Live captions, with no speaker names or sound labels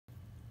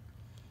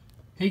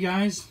Hey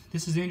guys,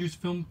 this is Andrew's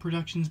Film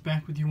Productions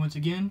back with you once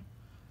again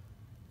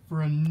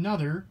for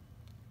another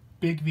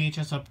big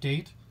VHS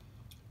update.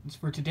 It's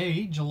for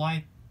today,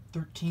 July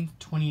 13th,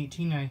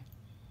 2018. I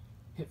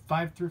hit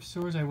 5 thrift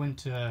stores. I went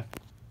to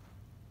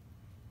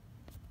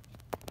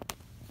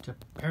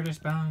Paradise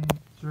Bound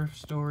thrift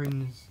store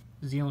in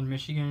Zeeland,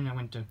 Michigan. I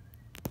went to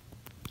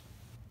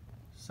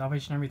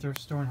Salvation Army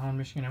thrift store in Holland,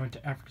 Michigan. I went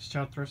to Africa's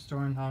Child thrift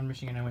store in Holland,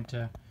 Michigan. I went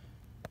to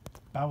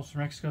Bibles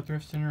from Mexico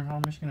thrift center in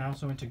Holland, Michigan. I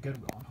also went to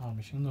Goodwill in Holland,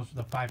 Michigan. Those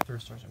were the 5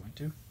 thrift stores I went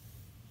to.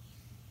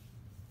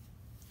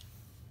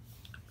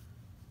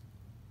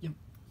 Yep.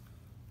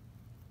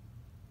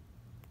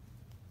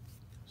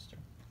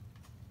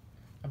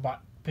 I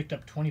picked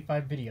up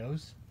 25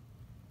 videos.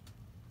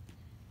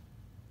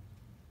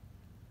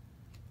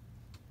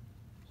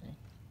 Okay.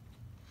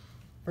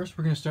 First,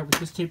 we're going to start with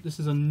this tape. This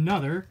is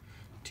another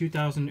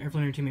 2000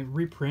 Everything Entertainment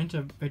reprint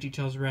of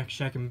VeggieTales, Rack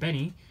Shack, and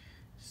Benny.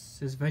 It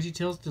says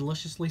VeggieTales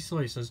Deliciously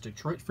Soy. It says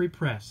Detroit Free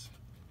Press.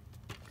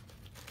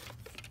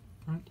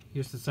 Right,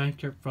 here's the side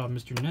cover from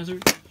Mr.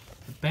 Nezzard.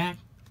 The back,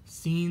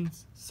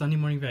 scenes, Sunday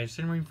morning value,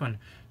 Sunday morning fun.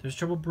 There's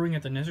trouble brewing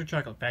at the Nezzard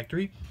Chocolate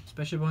Factory.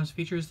 Special bonus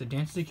features the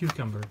Dance of the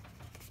Cucumber.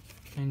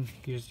 And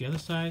here's the other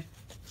side.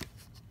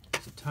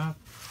 Here's the top.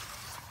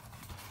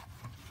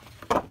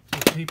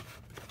 Tape,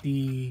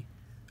 the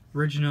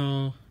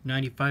original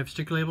 95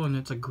 sticker label, and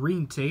it's a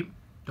green tape.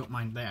 Don't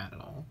mind that at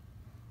all.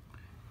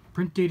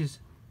 Print date is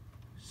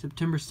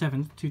September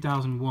 7th,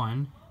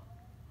 2001.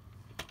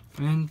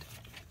 And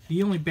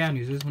the only bad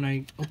news is when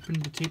I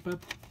opened the tape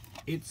up,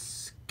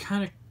 it's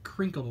kind of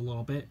crinkled a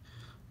little bit.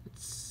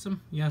 It's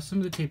some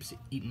of the tape's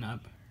eaten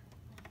up.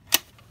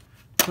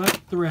 But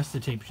the rest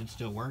of the tape should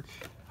still work.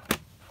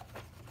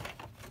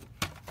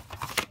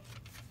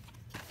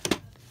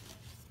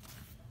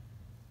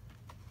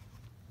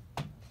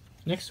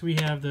 Next we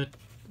have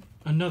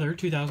another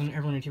 2000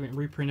 Everything Entertainment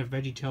reprint of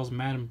VeggieTales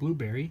Madame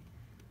Blueberry.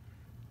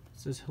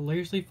 It says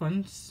hilariously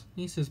fun.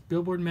 It says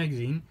Billboard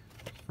magazine.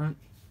 Front,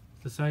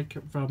 the side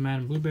cover from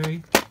Madame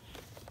Blueberry.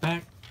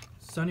 Back,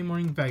 Sunday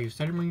morning value,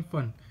 Saturday morning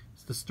fun.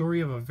 It's the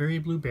story of a very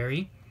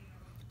blueberry.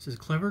 It says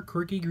clever,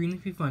 quirky, green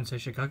leafy fun. It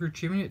says Chicago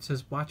Tribune. It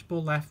says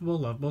watchable, laughable,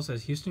 lovable. It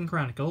says Houston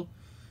Chronicle.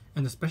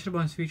 And the special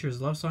bonus feature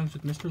is love songs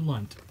with Mr.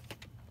 Lunt.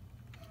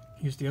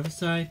 Here's the other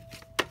side.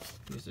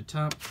 Here's the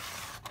top.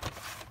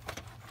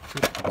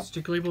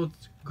 Sticker label,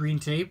 it's green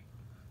tape.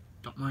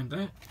 Don't mind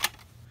that.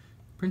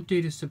 Print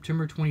date is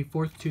September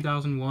 24th,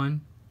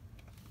 2001.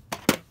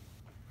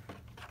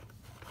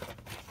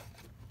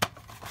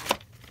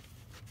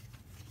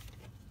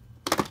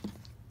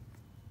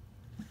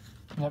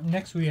 Up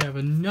next we have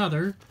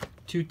another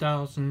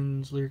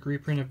 2000s lyric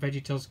reprint of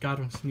VeggieTales God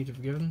Wants Me to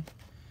Forgiven.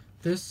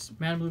 This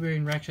Madame Blueberry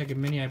and Rack Shack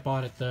and Mini I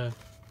bought at the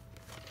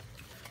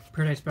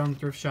Paradise Bound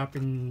thrift shop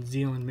in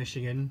Zeeland,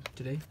 Michigan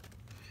today. It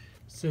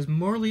says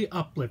morally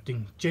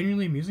uplifting,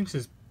 genuinely amusing. It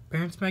says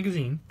Parents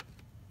Magazine.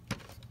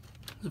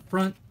 The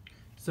front,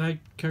 side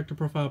character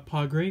profile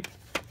Paw Grape.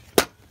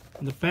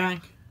 And the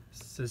back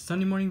says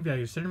Sunday morning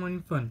value, Saturday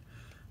morning fun.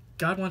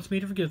 God Wants Me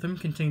to Forgive Them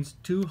contains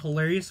 2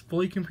 hilarious,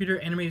 fully computer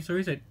animated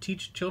stories that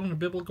teach children a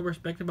biblical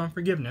perspective on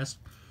forgiveness.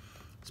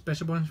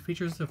 Special bonus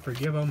features the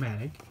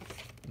Forgive-O-Matic.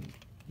 And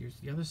here's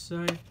the other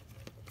side.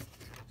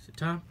 Here's the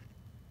top.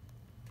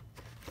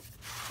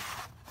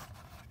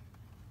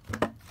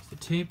 Here's the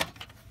tape.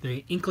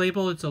 The ink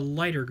label, it's a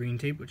lighter green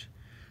tape, which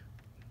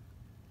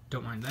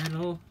don't mind that at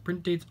all.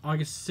 Print date's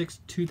August 6th,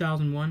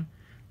 2001.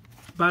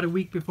 About a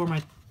week before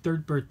my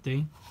 3rd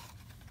birthday.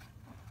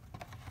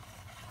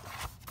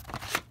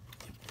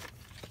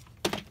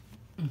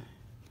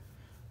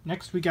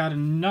 Next, we got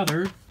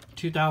another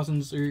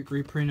 2000s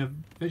reprint of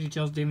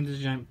VeggieTales David the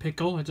Giant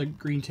Pickle. It's a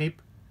green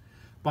tape.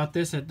 Bought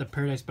this at the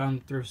Paradise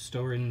Bound thrift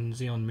store in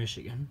Zeeland,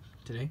 Michigan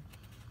today.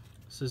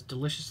 It says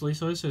Deliciously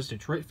So. It says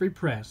Detroit Free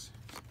Press.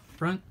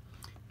 Front.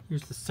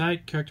 Here's the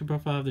side character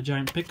profile of the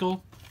Giant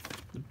Pickle.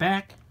 The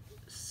back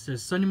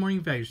says Sunday morning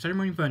value, Saturday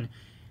morning fun.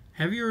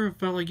 Have you ever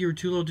felt like you were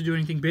too little to do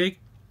anything big?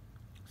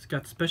 It's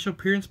got special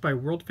appearance by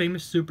world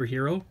famous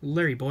superhero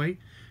Larry Boy,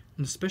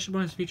 and the special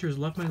bonus feature is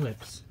Love My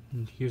Lips.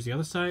 And here's the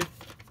other side.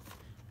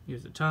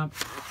 Here's the top.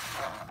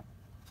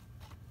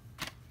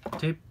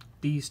 Tape.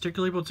 The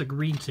sticker label, it's a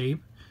green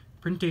tape.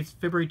 Print date's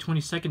February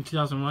 22nd,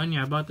 2001.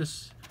 Yeah, I bought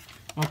this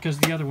because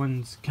the other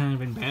one's kind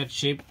of in bad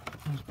shape.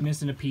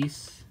 Missing a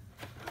piece.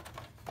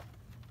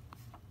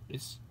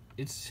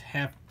 It's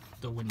half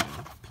the window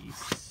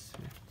piece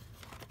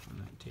on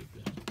that tape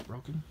that's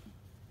broken.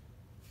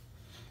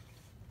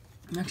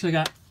 Next, I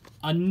got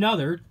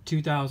another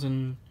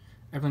 2000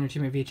 Everything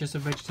Entertainment VHS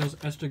of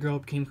VeggieTales Esther Girl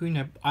Became Queen.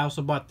 I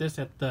also bought this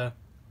at the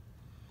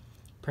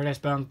Paradise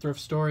Bound thrift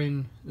store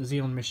in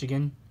Zeeland,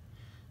 Michigan.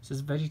 It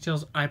says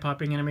VeggieTales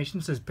Eye-Popping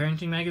Animation. It says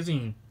Parenting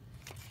Magazine.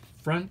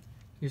 Front,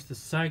 here's the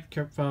side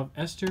cover of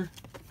Esther.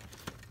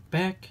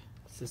 Back,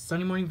 it says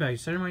Sunday morning value,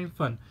 Saturday morning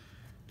fun.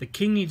 The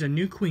king needs a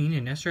new queen,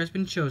 and Esther has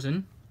been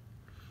chosen.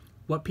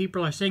 What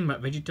people are saying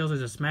about VeggieTales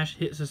is a smash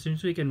hit this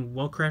week and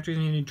well-crafted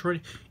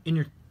and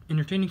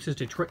entertaining, says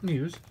Detroit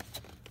News.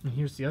 And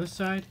here's the other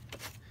side.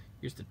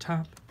 Here's the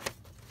top.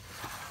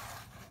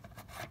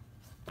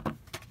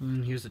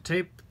 And here's the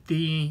tape.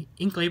 The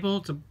ink label,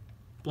 it's a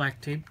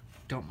black tape.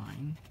 Don't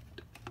mind.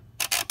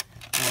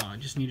 Oh, I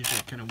just needed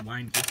to kind of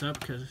wind this up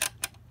because,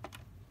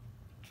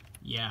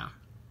 yeah,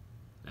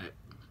 that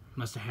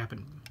must have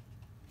happened.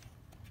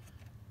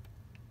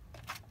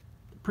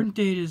 The print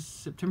date is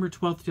September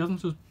 12th, 2000,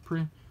 so it's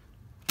print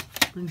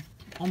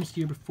almost a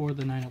year before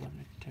the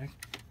 9/11 attack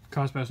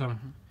caused by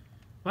someone.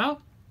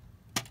 Well,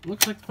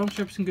 looks like the foam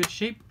strip's in good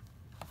shape.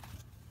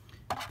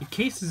 The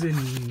case is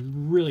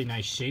in really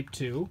nice shape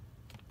too.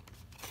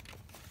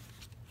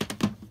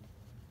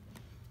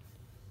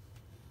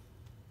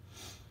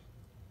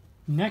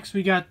 Next,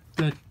 we got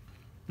the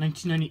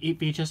 1998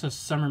 VHS of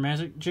Summer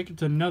Magic.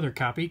 It's another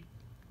copy.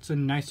 It's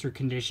in nicer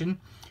condition.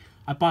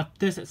 I bought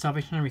this at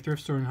Salvation Army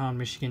Thrift Store in Holland,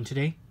 Michigan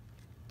today.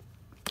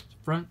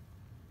 Front,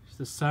 here's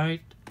the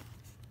side,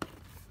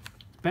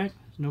 back.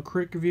 There's no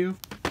critic review.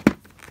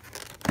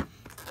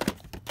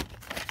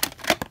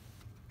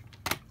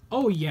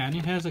 Oh yeah, and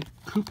it has a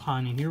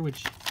coupon in here,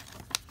 which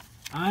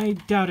I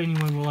doubt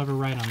anyone will ever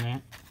write on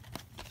that.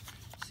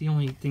 It's the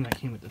only thing that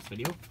came with this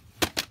video.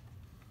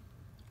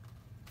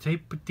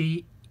 Tape with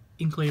the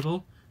ink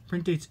label.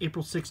 Print date's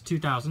April 6,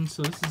 2000,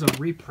 so this is a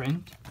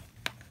reprint.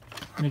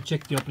 I'm going to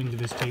check the openings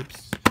of his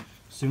tapes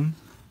soon.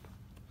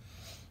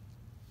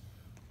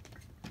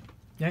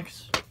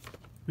 Next,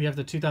 we have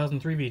the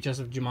 2003 VHS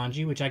of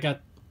Jumanji, which I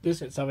got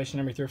this at Salvation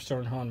Army Thrift Store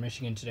in Holland,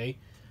 Michigan today.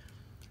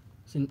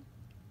 It's an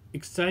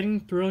exciting,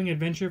 thrilling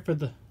adventure for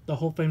the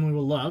whole family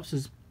will love. This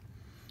is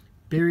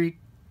Barry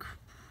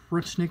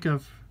Krutchnik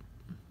of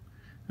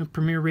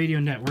Premier Radio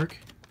Network.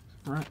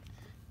 Front.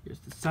 Here's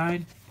the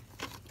side.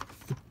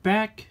 The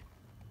back,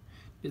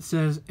 it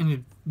says,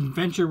 an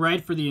adventure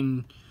ride for the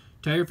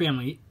entire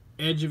family.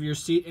 Edge of your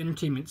seat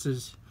entertainment,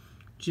 says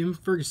Jim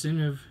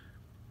Ferguson of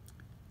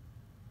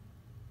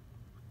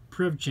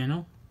Preview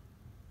Channel.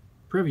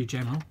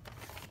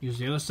 Here's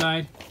the other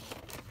side.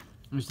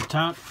 Here's the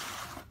top.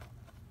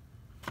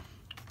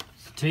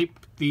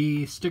 Tape,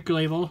 the sticker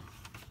label.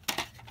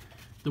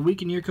 The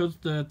week and year code's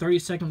the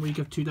 32nd week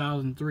of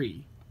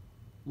 2003.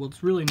 Well,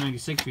 it's really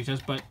 96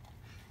 VHS, but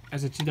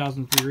as a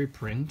 2003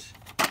 reprint.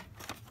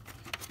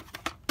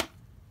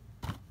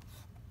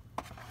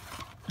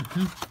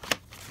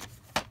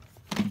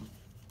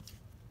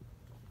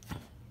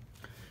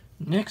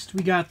 Next,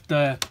 we got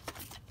the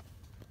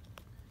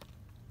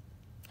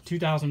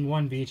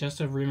 2001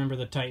 VHS of Remember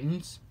the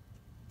Titans.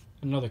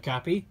 Another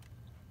copy.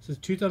 It says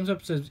 2 thumbs up.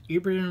 It says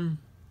Abraham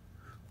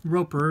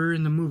Roper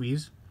in the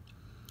movies.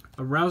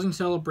 A rousing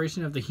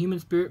celebration of the human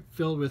spirit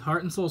filled with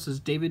heart and soul, says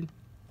David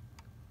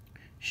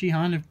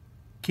Sheehan of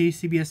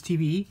KCBS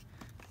TV.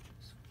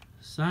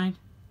 Side.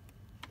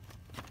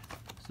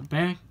 It's the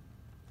back.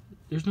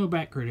 There's no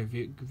back critic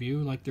view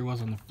like there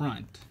was on the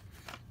front.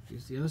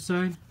 Here's the other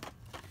side.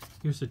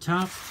 Here's the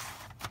top.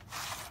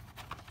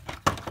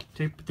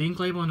 Tape the ink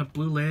label on a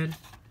blue lid.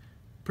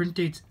 Print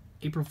date's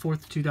April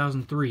 4th,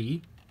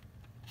 2003.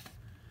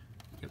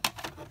 Yep.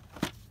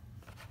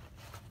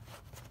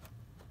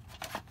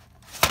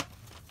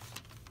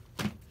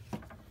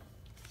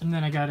 And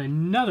then I got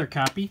another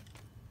copy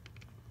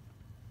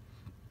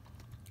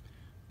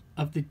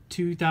of the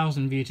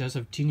 2000 VHS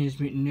of Teenage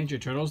Mutant Ninja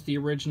Turtles, the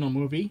original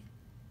movie.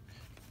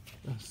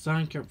 The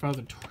sign for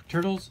the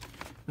turtles.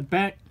 The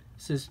back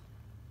says,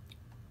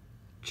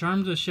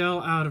 "Charm the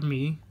shell out of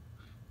me.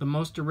 The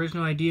most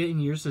original idea in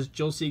years," says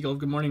Joel Siegel of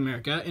Good Morning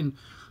America. And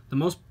the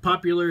most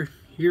popular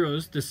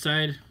heroes, the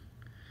side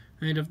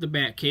of the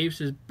Batcave,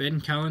 says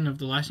Ben Callen of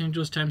the Los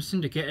Angeles Times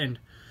Syndicate. And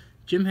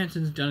Jim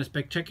Henson's done a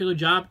spectacular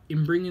job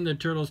in bringing the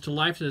turtles to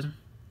life, says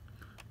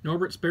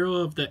Norbert Sparrow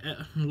of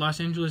the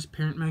Los Angeles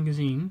Parent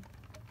Magazine.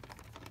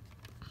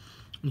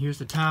 And here's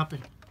the top,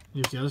 and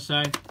here's the other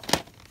side.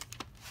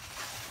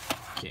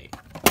 Okay.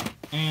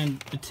 And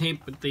the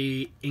tape with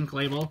the ink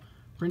label.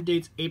 Print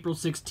date's April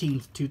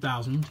 16th,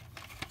 2000.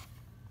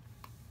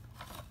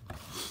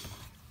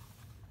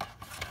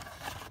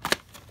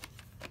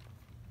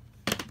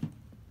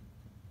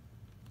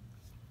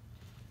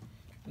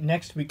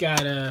 Next, we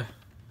got the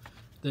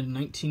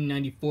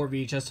 1994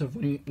 VHS of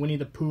Winnie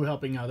the Pooh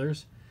Helping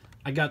Others.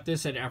 I got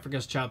this at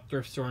Africa's Child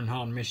Thrift Store in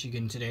Holland,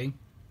 Michigan today.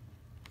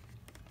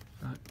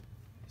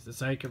 It's the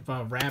side of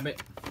a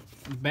rabbit.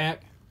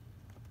 Back.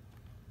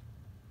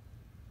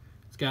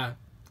 It's got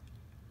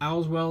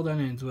owls well done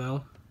ends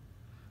well.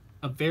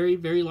 A very,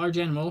 very large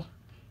animal.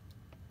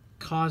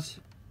 Cause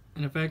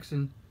and effects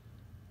and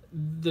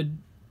the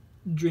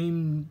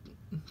dream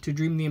to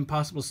dream the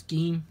impossible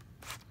scheme.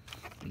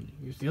 And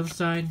here's the other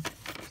side.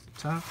 Here's the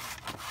top.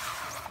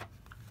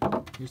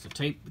 Here's the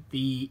tape with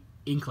the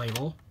ink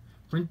label.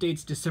 Print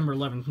date's December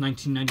 11th,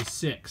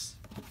 1996.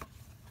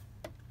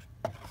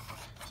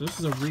 So this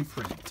is a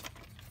reprint.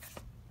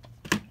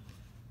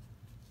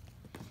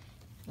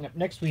 Up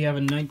next, we have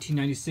a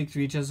 1996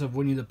 VHS of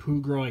Winnie the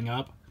Pooh Growing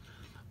Up.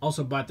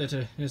 Also bought this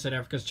at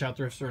Africa's Child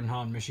Thrift Store in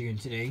Holland, Michigan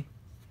today.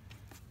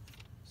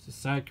 It's the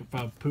side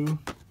of Pooh.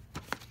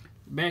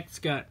 Back's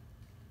got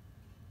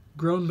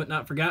Grown But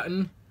Not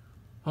Forgotten.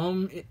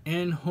 Home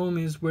and home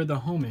is where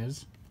the home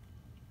is.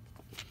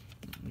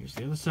 Here's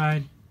the other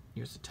side.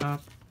 Here's the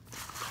top.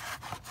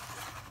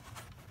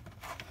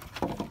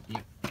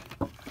 Yep.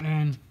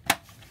 And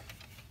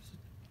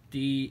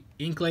the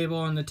ink label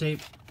on the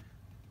tape.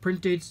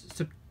 Print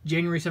dates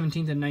January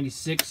 17th of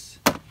 '96.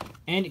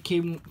 And it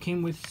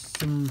came with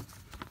some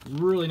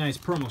really nice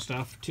promo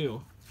stuff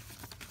too.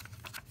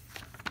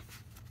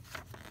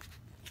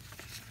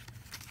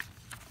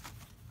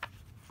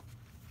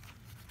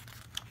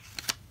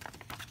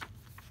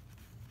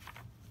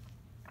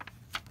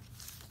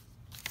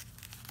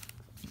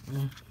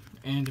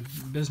 And a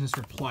business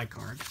reply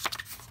card.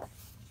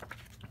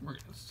 We're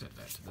gonna set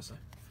that to the side.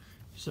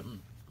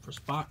 Something for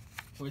spot,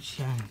 which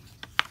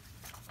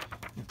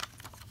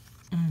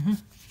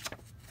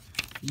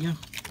yeah,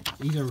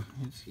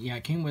 yeah,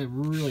 it came with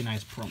really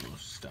nice promo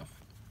stuff.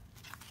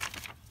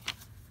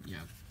 Yeah.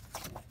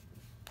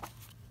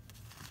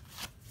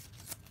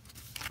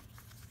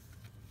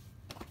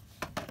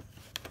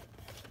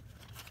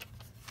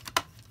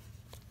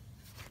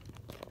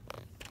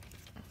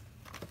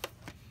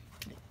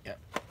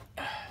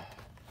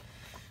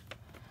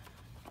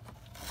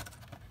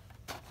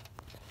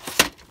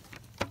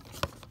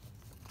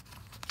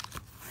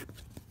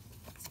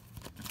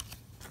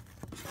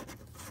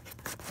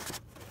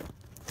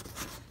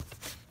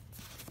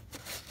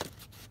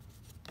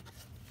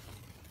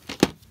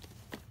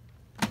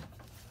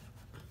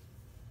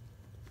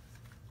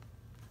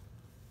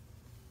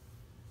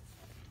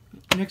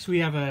 Next, we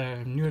have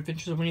a New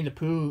Adventures of Winnie the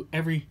Pooh.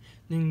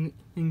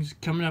 Everything's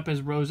coming up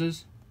as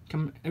roses.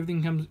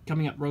 Everything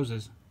coming up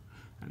roses.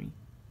 I mean,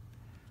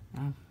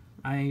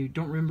 I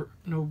don't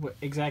know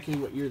exactly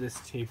what year this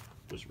tape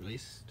was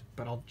released,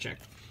 but I'll check.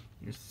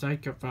 Here's the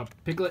side cover of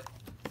Piglet.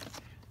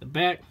 The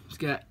back, it's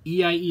got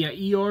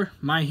E-I-E-I-E-O,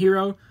 My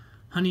Hero,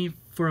 Honey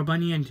for a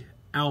Bunny, and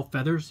Owl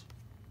Feathers.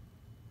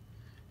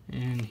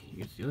 And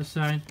here's the other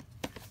side.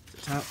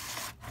 The top.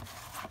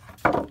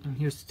 And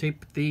here's the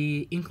tape with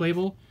the ink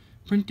label.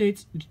 Print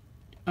dates,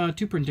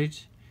 two print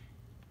dates.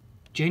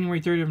 January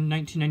 3rd of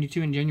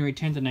 1992 and January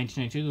 10th of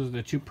 1992. Those are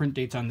the two print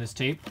dates on this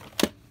tape.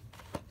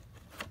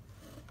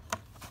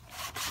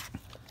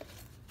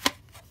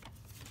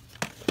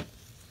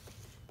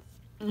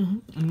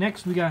 And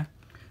next we got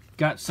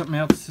something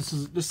else. This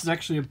is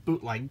actually a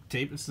bootleg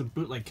tape. This is a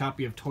bootleg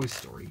copy of Toy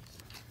Story.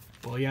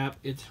 Well, yeah,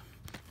 it's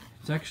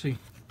actually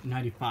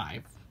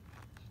 95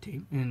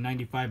 tape and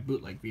 95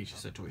 bootleg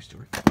VHS of Toy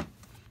Story,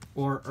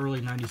 or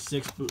early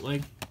 96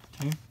 bootleg.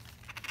 Okay.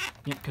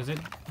 Yep, because it.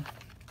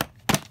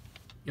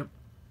 Yep.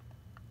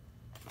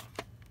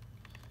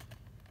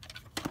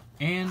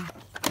 And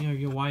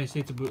you know why I say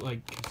it's a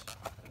bootleg?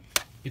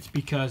 It's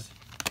because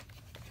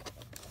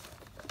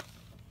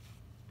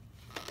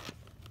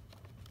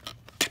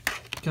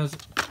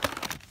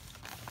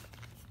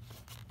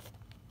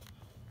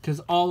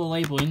all the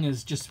labeling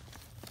is just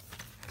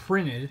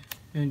printed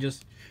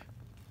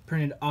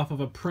off of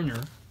a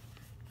printer.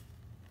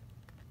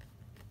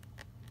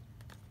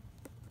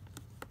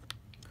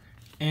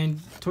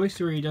 And Toy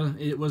Story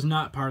it was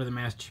not part of the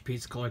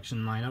Masterpiece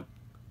Collection lineup,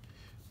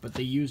 but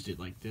they used it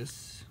like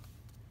this.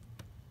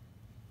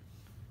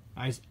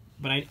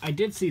 But I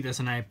did see this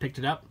and I picked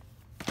it up.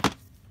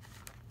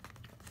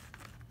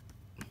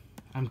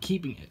 I'm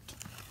keeping it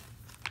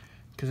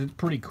because it's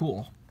pretty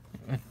cool.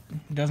 It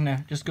doesn't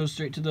have, just goes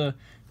straight to the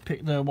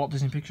Walt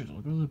Disney Pictures. Look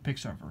at the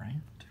Pixar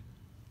variant.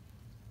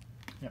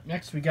 Yep.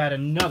 Next we got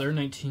another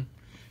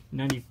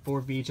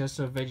 1994 VHS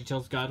of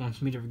VeggieTales God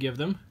Wants Me to Forgive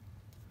Them.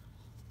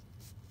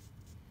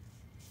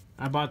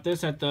 I bought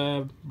this at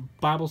the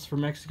Bibles for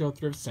Mexico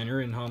Thrift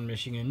Center in Holland,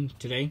 Michigan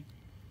today.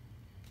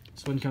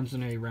 This one comes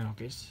in a rental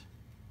case.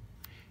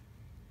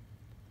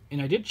 And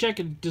I did check,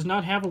 it does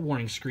not have a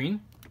warning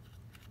screen.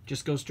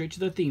 Just goes straight to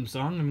the theme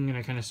song. I'm going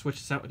to kind of switch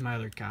this out with my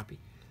other copy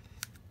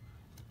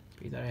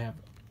that I have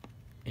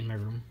in my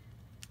room.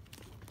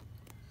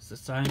 This is the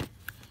side.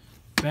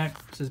 Back,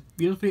 it says,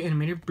 beautifully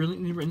animated,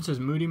 brilliantly written,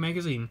 says Moody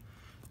Magazine.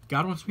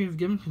 God Wants Me to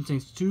Forgive Him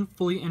contains 2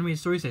 fully animated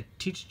stories that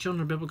teach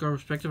children a biblical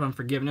perspective on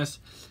forgiveness.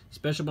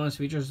 Special bonus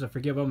features is a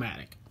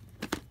Forgive-O-Matic.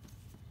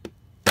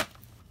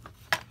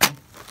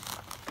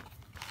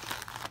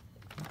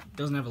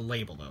 Doesn't have a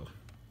label though.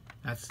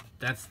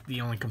 That's the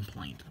only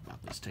complaint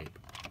about this tape.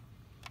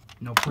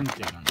 No print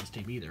date on this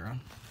tape either, huh?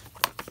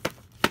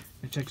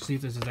 I check to see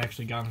if this is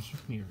actually God Wants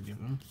Me to Forgive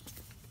Him.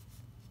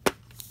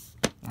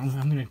 I'm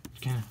gonna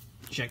kind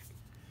of check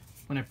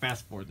when I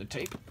fast forward the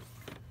tape.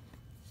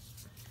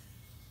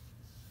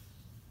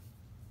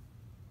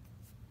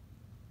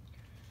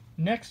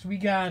 Next, we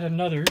got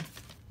another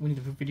Winnie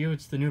the Pooh video.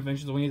 It's the New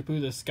Adventures of Winnie the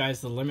Pooh. The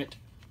Sky's the Limit.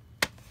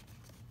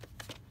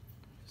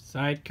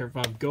 Side,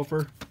 careful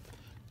gopher.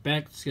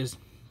 Back, it says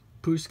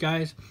Pooh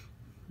Skies.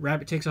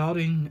 Rabbit takes a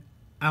holiday, and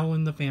Owl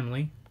in the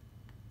family.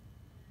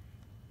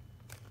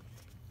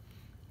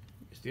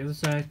 Here's the other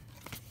side.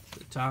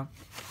 The top.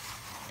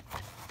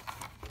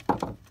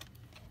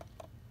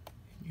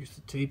 Here's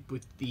the tape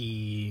with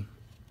the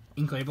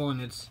ink label,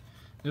 and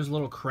there's a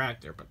little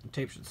crack there, but the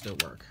tape should still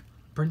work.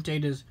 Print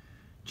date is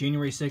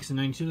January 6th of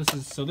 92.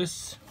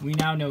 This we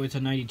now know it's a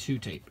 92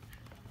 tape.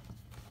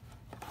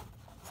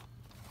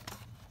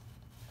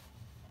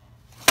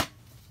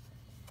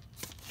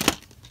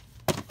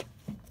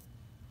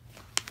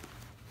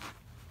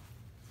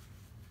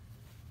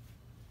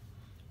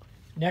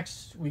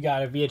 Next, we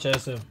got a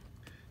VHS of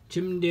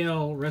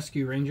Chippendale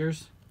Rescue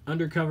Rangers,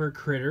 Undercover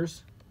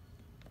Critters.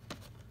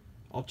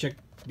 I'll check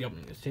the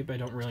opening of this tape. I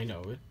don't really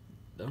know it,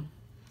 though.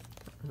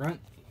 Front,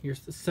 here's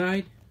the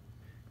side.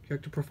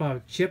 Character profile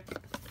of Chip.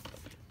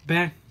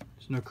 Back,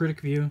 there's no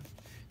critic view.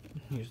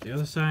 Here's the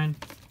other side.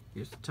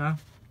 Here's the top.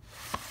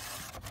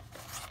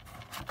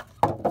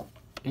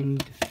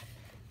 And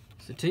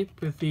it's the tape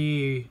with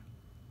the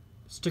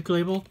stick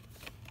label.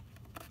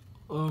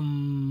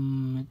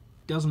 It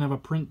doesn't have a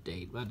print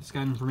date, but it's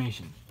got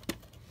information.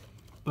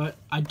 But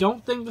I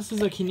don't think this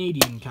is a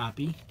Canadian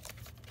copy.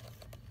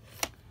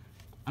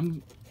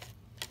 And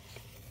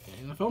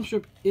the film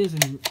strip is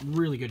in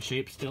really good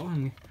shape still,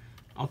 and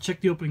I'll check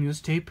the opening of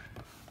this tape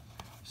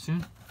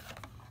soon.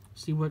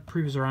 See what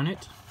previews are on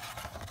it.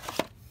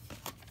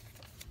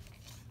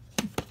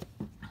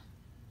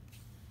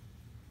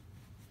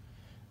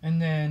 And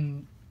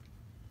then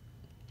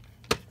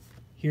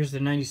here's the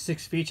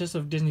 96 VHS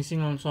of Disney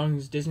sing-along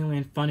songs,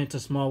 Disneyland Fun, It's a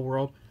Small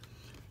World.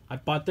 I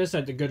bought this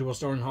at the Goodwill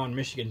store in Holland,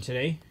 Michigan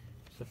today.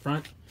 It's the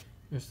front.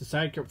 There's the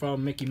side profile of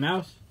Mickey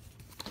Mouse.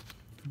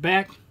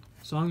 Back,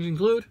 songs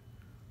include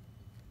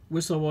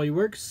Whistle While You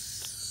Work,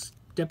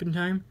 Step in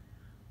Time,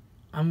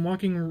 I'm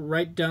Walking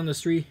Right Down the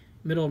Street,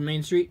 Middle of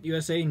Main Street,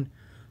 USA, and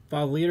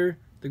Follow the Leader,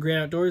 The Great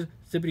Outdoors,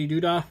 Zippity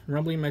Doodah,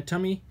 Rumbling in My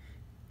Tummy,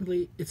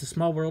 It's a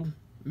Small World,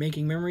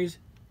 Making Memories,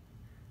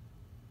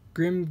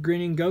 Grim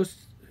Grinning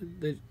Ghosts,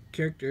 The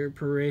Character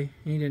Parade,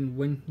 and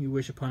When You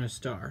Wish Upon a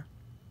Star.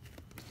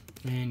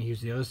 And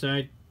here's the other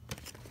side,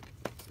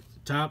 the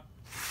top,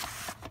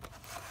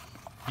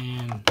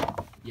 and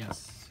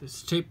yes,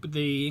 it's taped with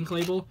the ink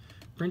label,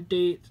 print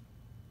date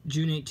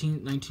June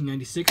 18th,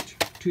 1996,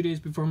 2 days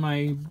before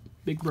my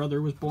big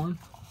brother was born.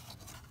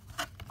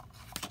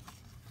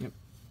 Yep.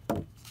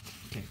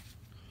 Okay.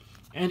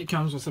 And it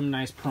comes with some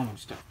nice promo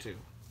stuff too.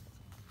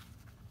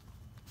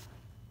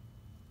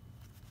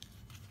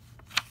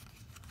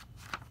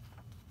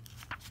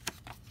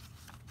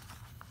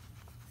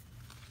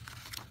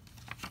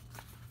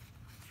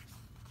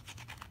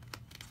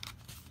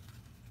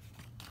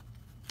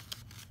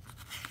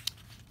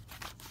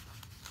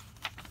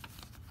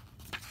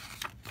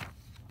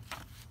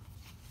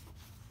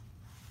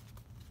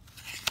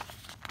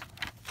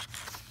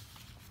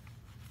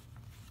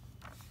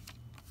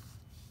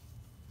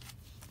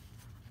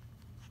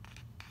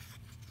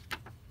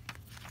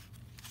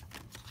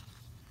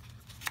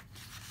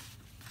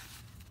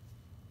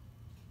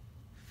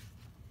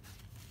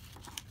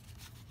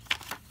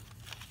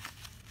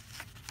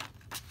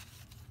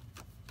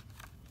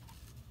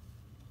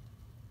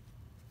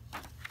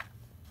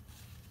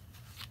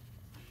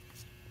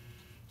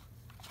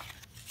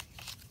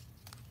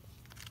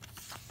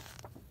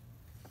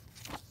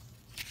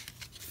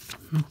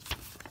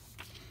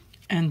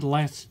 And the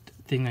last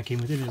thing that came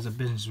with it is a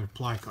business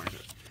reply card.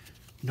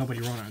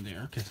 Nobody wrote on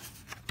there because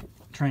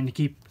trying to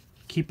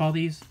keep all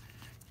these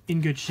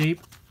in good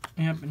shape.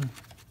 Yep.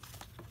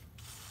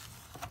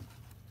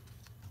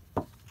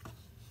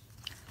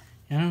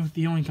 And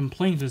the only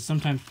complaint is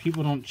sometimes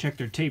people don't check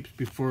their tapes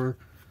before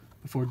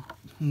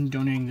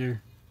donating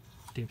their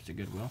tapes to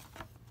Goodwill.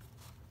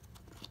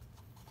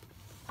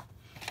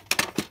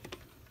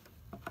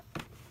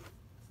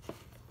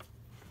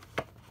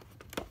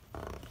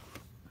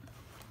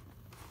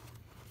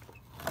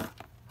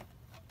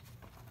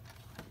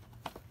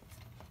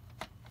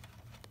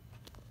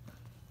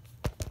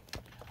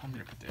 I'm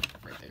gonna put that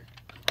right there.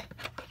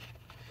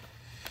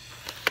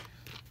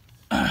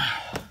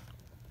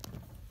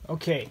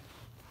 Okay.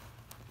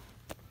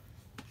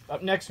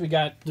 Up next, we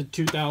got the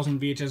 2000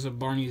 VHS of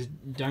Barney's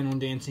Dino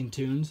Dancing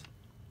Tunes.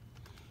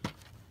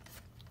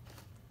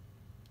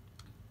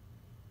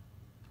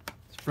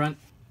 Front,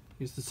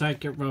 here's the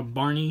sidekick of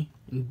Barney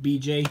and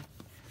BJ.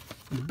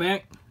 In the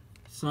back,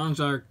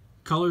 songs are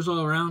Colors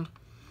All Around,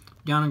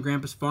 Down on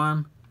Grandpa's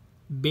Farm,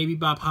 Baby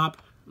Bop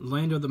Hop,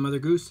 Land of the Mother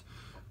Goose,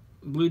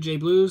 Blue Jay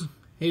Blues,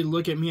 Hey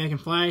Look at Me I Can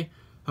Fly,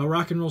 A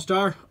Rock and Roll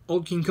Star,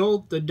 Old King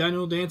Cole, The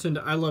Dino Dance, and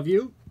I Love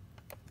You.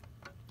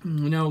 I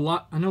know a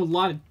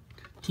lot of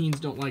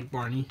teens don't like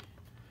Barney,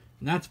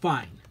 and that's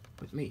fine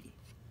with me.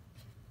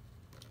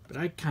 But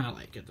I kind of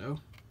like it though.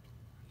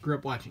 Grew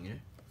up watching it.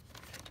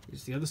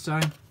 Here's the other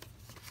side.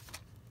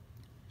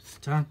 It's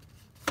the top.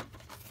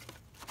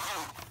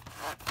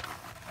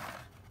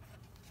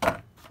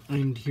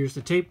 And here's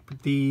the tape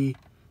with the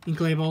ink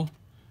label.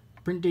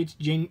 Print date's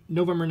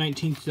November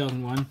 19th,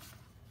 2001.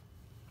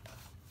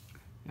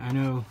 I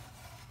know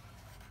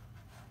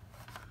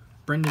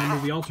Brendan, the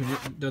movie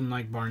alternate, doesn't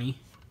like Barney.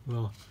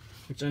 Well,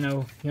 which I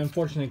know he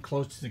unfortunately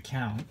closed his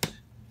account.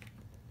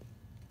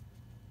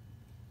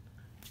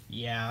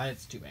 Yeah,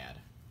 that's too bad.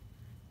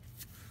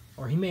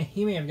 Or he may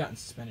have gotten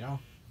suspended. I'll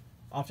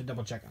have to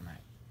double check on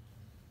that.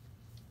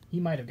 He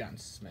might have gotten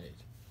suspended.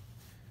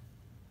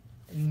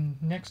 And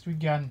next we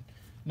got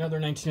another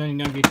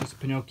 1999 VHS of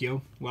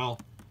Pinocchio. Well,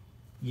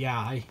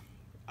 yeah, you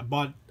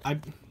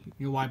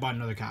know why I bought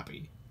another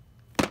copy.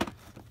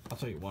 I'll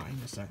tell you why in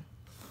a sec.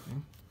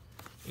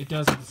 It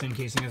does have the same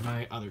casing as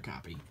my other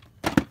copy.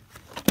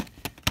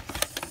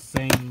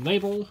 plain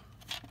label.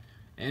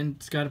 And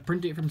it's got a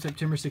print date from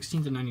September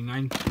 16th of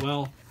 99.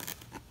 Well,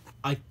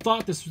 I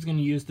thought this was going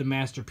to use the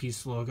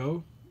Masterpiece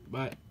logo,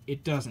 but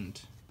it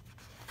doesn't.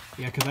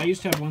 Yeah, because I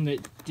used to have one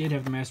that did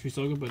have the Masterpiece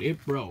logo, but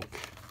it broke.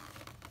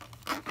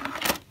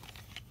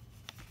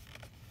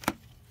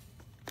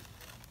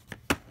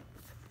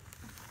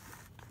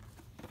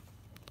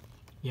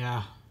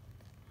 Yeah.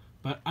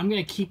 But I'm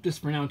going to keep this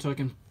for now until I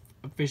can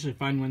officially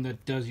find one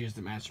that does use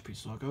the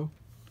Masterpiece logo.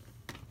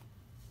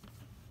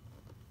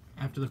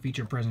 After the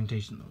feature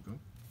presentation logo.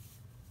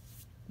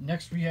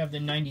 Next we have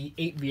the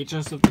 98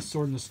 VHS of The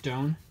Sword in the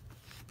Stone.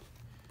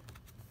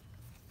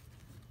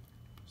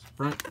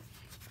 Front,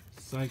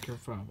 side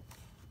profile.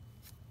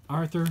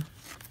 Arthur.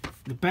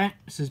 The back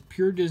says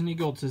Pure Disney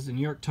Gold, says the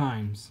New York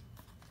Times.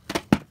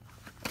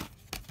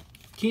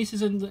 Case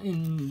is in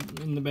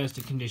the best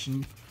of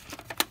condition,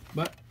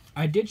 but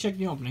I did check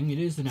the opening. It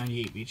is the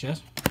 98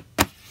 VHS.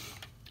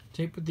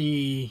 Tape with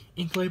the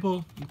ink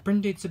label.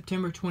 Print date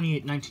September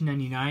 28,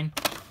 1999.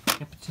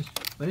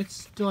 But it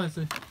still has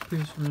a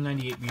preview from the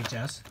 98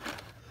 VHS.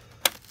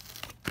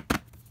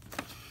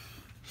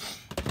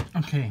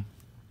 Okay.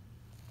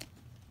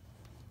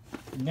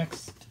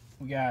 Next,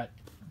 we got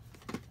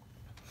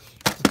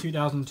the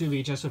 2002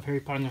 VHS of Harry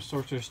Potter and the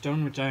Sorcerer's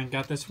Stone, which I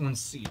got this one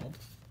sealed.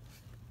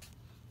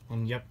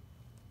 And yep,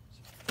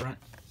 front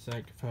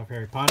side of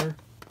Harry Potter.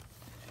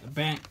 The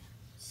back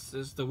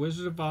says the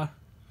Wizard of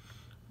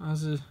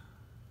Oz.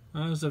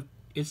 As of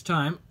its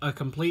time, a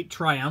complete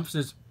triumph.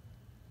 Says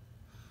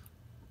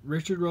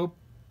Richard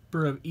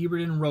Roper of Ebert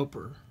and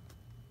Roper.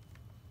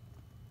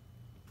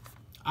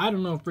 I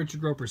don't know if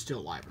Richard Roper's still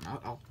alive or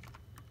not.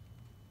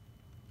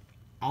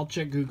 I'll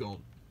check Google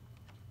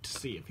to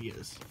see if he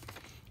is.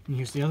 And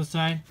here's the other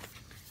side.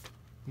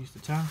 Here's the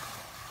top.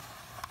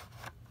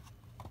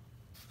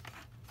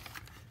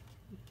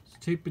 It's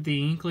taped with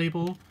the ink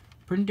label.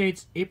 Print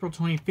date's April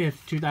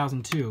 25th,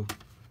 2002.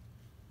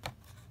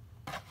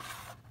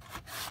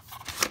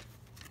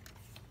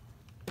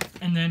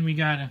 And then we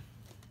got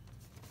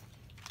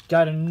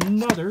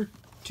another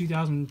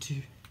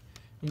 2003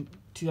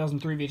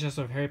 VHS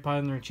of Harry Potter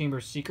and the Chamber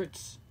of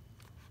Secrets.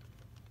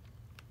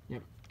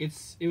 Yep,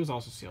 it was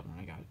also sealed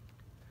when I got it.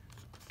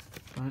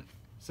 Front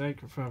side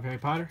of Harry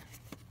Potter.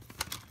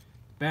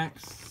 Back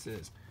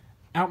says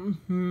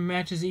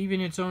outmatches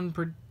even its own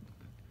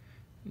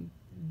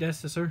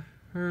predecessor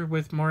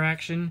with more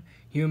action,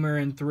 humor,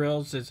 and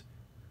thrills. Says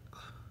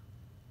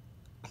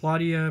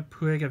Claudia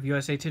Puig of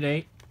USA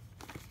Today.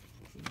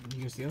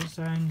 Here's the other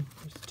side.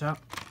 Here's the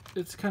top.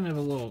 It's kind of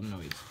a little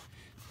noise.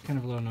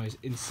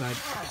 Inside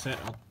the set.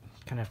 I'll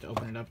kind of have to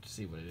open it up to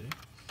see what it is.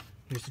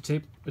 Here's the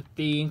tape with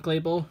the ink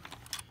label.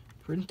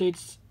 Print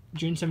date's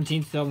June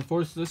 17th,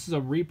 2004. So this is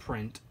a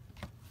reprint.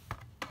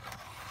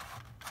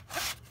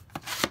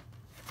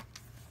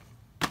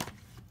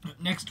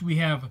 Next we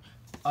have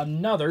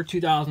another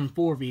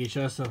 2004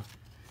 VHS of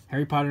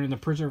Harry Potter and the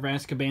Prisoner of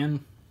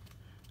Azkaban.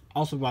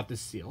 Also bought this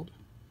sealed.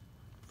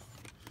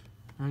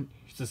 Alright,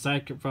 here's the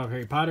side of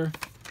Harry Potter.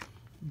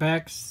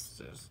 Back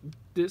says,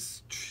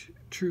 this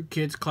true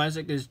kids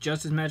classic is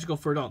just as magical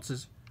for adults.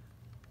 Says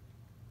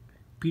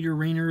Peter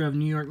Rayner of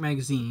New York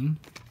Magazine.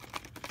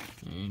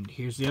 And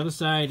here's the other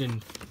side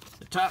and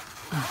the top.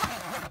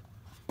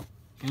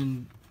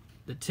 And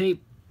the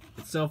tape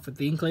itself with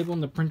the ink label,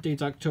 and the print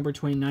date's October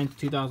 29th,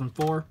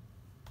 2004.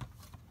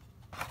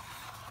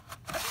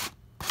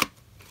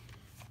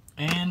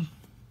 And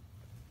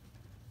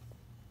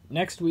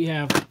next we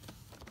have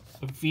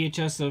a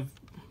VHS of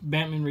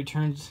Batman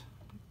Returns.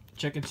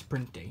 Check its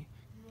print date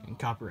and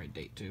copyright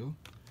date too.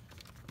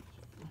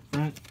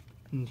 Front,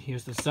 and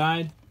here's the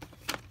side.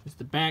 Here's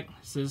the back. It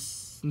says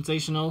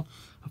sensational,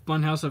 a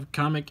fun house of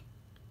comic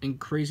and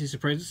crazy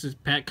surprises. This is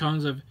Pat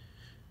Collins of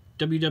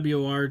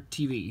WWR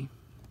TV.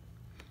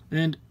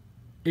 And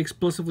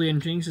explosively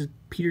entertaining is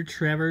Peter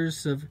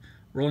Travers of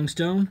Rolling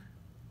Stone.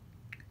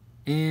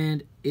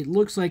 And it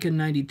looks like it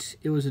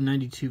was a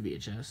 92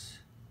 VHS.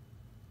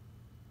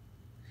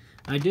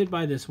 I did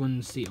buy this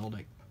one sealed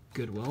at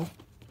Goodwill.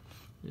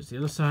 Here's the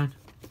other side.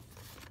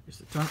 Here's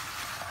the top.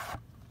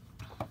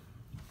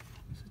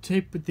 Here's the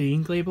tape with the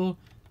ink label.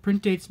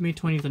 Print date's May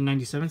 20th of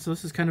 97. So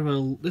this is kind of a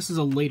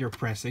later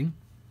pressing.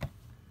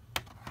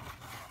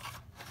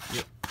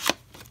 Yep.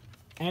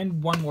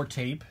 And one more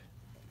tape.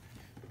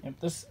 Yep,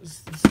 this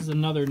is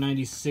another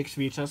 96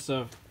 VHS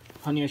of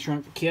Honey, I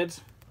Shrunk the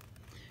Kids.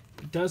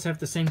 It does have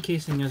the same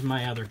casing as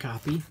my other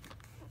copy.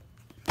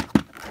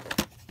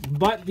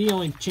 But the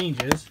only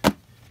change is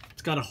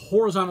it's got a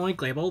horizontal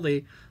ink label.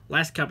 The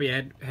last copy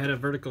I had a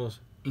vertical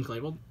ink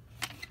label.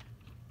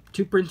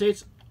 Two print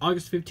dates,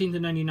 August 15th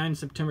of 99,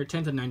 September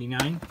 10th of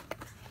 99.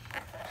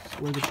 So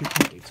where are the two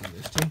print dates on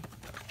this too?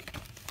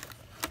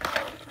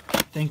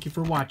 Thank you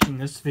for watching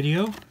this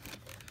video.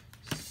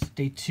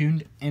 Stay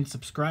tuned and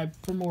subscribe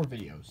for more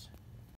videos.